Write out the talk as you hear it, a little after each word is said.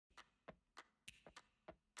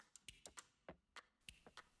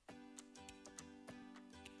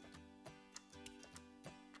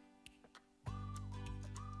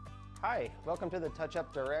Hi, welcome to the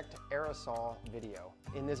Touch-Up Direct aerosol video.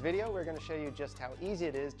 In this video, we're going to show you just how easy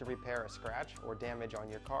it is to repair a scratch or damage on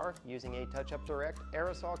your car using a Touch-Up Direct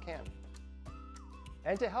aerosol can.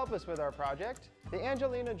 And to help us with our project, the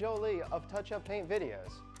Angelina Jolie of Touch-Up Paint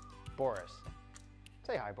videos, Boris.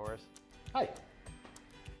 Say hi, Boris. Hi.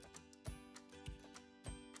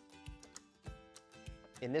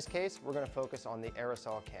 In this case, we're going to focus on the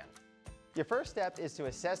aerosol can. Your first step is to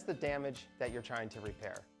assess the damage that you're trying to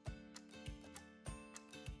repair.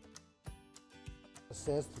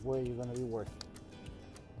 Assess where you're going to be working.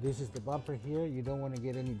 This is the bumper here. You don't want to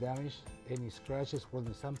get any damage, any scratches from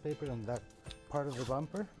the sandpaper on that part of the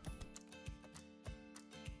bumper.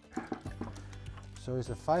 So it's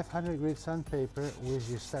a 500 grit sandpaper, which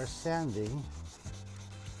you start sanding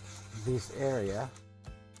this area.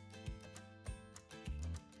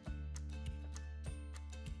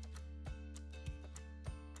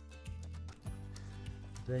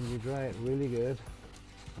 Then you dry it really good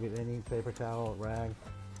with any paper towel, rag,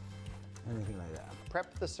 anything like that.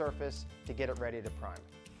 Prep the surface to get it ready to prime.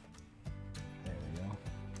 There we go.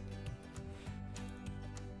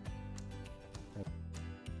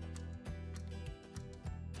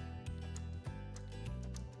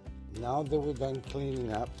 Now that we're done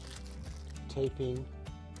cleaning up, taping,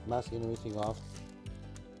 masking everything off,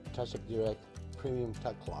 Touch-Up Direct Premium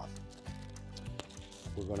Tuck Cloth.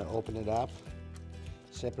 We're going to open it up,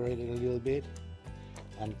 separate it a little bit,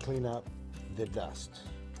 and clean up the dust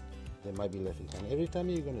that might be left in time. Every time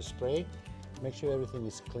you're going to spray, make sure everything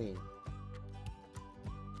is clean.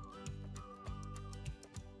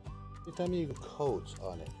 Every time you coat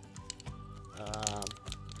on it,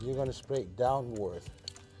 you're going to spray downward,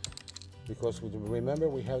 because remember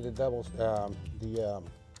we have the double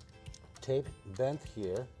tape bent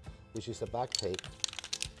here, which is the back tape,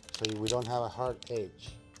 so we don't have a hard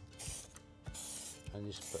edge. And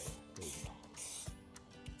you spray.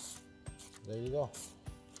 There you go.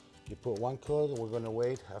 You put one coat, we're going to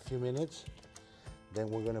wait a few minutes, then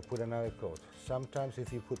we're going to put another coat. Sometimes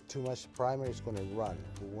if you put too much primer, it's going to run.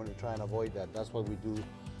 We want to try and avoid that. That's why we do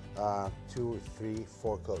 2, 3,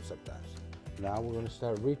 4 coats sometimes. Now we're going to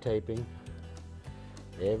start retaping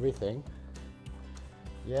everything.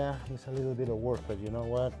 Yeah, it's a little bit of work, but you know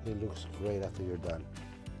what? It looks great after you're done.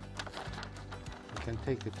 You can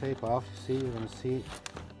take the tape off. See, you're going to see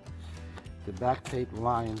the back tape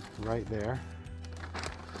line right there,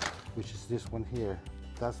 which is this one here.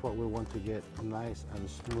 That's what we want to get nice and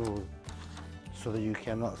smooth so that you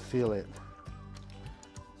cannot feel it.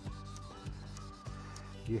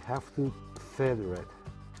 You have to feather it.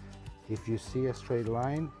 If you see a straight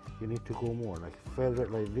line, you need to go more, like feather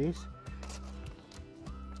it like this.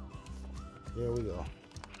 There we go.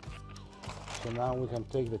 So now we can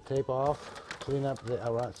take the tape off, clean up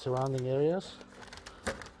the surrounding areas.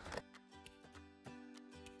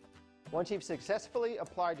 Once you've successfully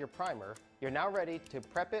applied your primer, you're now ready to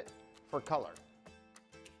prep it for color.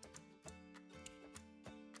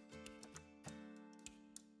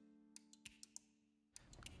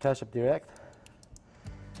 Touch-Up Direct.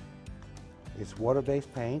 It's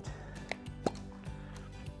water-based paint.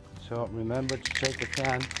 So remember to check the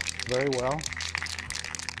can very well.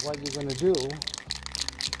 What you're going to do,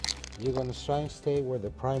 you're going to try and stay where the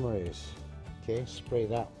primer is. Okay, spray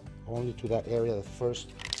that only to that area, the first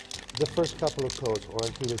couple of coats, or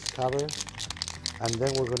until it's covered, and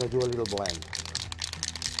then we're going to do a little blend.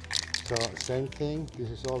 So same thing, this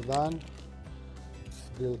is all done.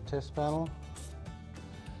 Little test panel.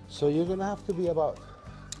 So you're going to have to be about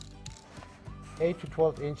 8 to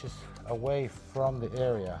 12 inches away from the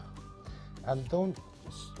area, and don't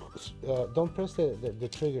press the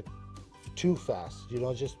trigger too fast. You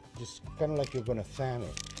know, just kind of like you're going to fan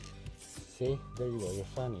it. See, there you go. You're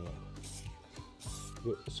fanning it.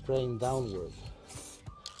 You're spraying downward.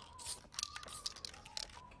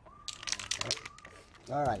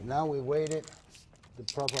 All right, now we waited the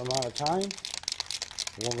proper amount of time.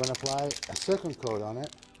 We're going to apply a second coat on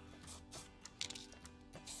it.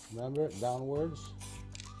 Remember, downwards.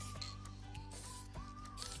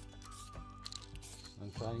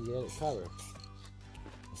 And try and get it covered.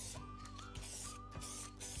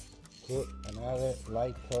 Put another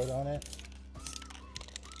light coat on it.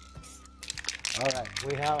 All right,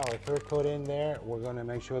 we have our third coat in there. We're going to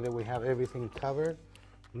make sure that we have everything covered.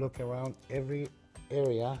 Look around every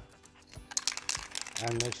area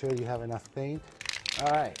and make sure you have enough paint. All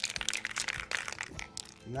right,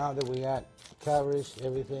 now that we got coverage,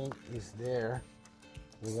 everything is there,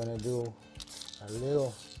 we're going to do a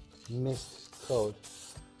little mist coat,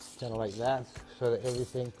 kind of like that, so that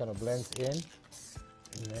everything kind of blends in.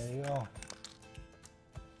 And there you go.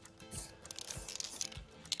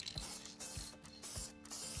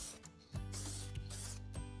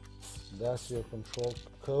 That's your control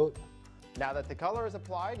coat. Now that the color is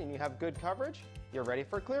applied and you have good coverage, you're ready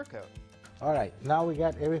for clear coat. All right, now we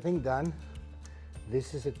got everything done.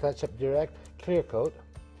 This is a touch-up direct clear coat.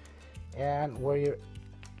 And where you're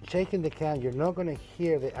shaking the can, you're not going to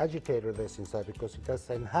hear the agitator that's inside because it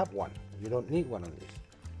doesn't have one. You don't need one of these.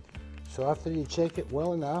 So after you shake it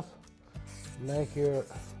well enough, make your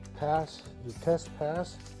pass, your test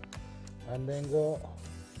pass, and then go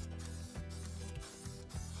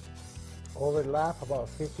overlap about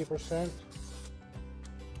 50%.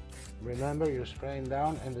 Remember, you're spraying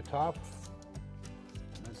down in the top.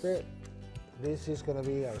 That's it. This is going to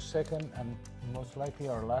be our second and most likely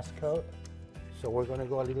our last coat. So we're going to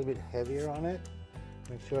go a little bit heavier on it.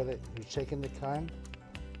 Make sure that you're shaking the can,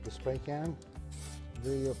 the spray can.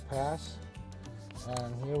 Do your pass,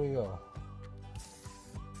 and here we go.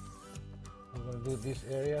 We're going to do these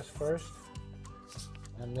areas first,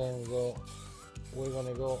 and then we're going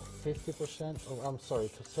to go 50%, or I'm sorry,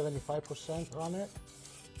 to 75% on it.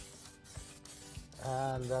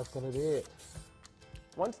 And that's going to be it.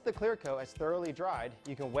 Once the clear coat has thoroughly dried,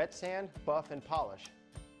 you can wet sand, buff, and polish,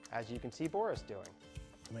 as you can see Boris doing.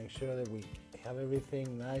 Make sure that we have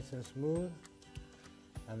everything nice and smooth,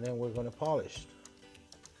 and then we're going to polish.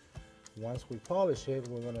 Once we polish it,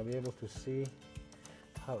 we're going to be able to see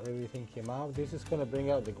how everything came out. This is going to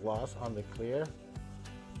bring out the gloss on the clear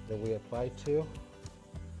that we applied to.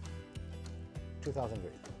 2000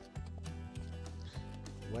 grit.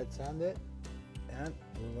 Wet sand it, and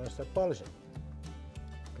we're going to start polishing.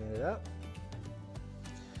 Clean it up.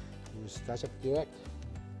 Use touch-up direct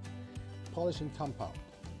polishing compound.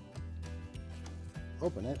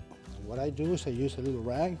 Open it. And what I do is I use a little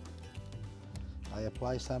rag. I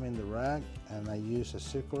apply some in the rag, and I use a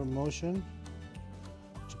circular motion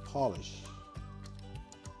to polish.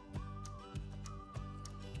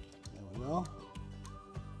 There we go.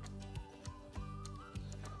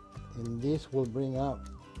 And this will bring out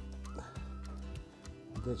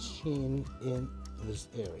the sheen in this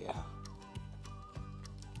area.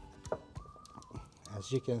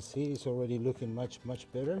 As you can see, it's already looking much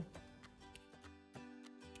better.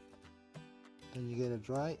 Then you get a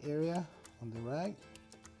dry area on the rag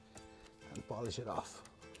and polish it off.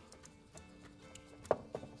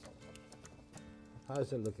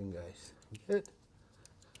 How's it looking, guys? Good?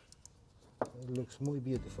 It looks muy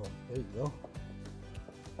beautiful. There you go.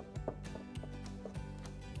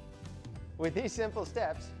 With these simple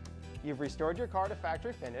steps, you've restored your car to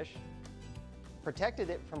factory finish, protected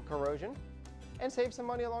it from corrosion, and saved some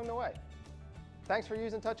money along the way. Thanks for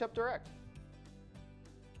using TouchUp Direct.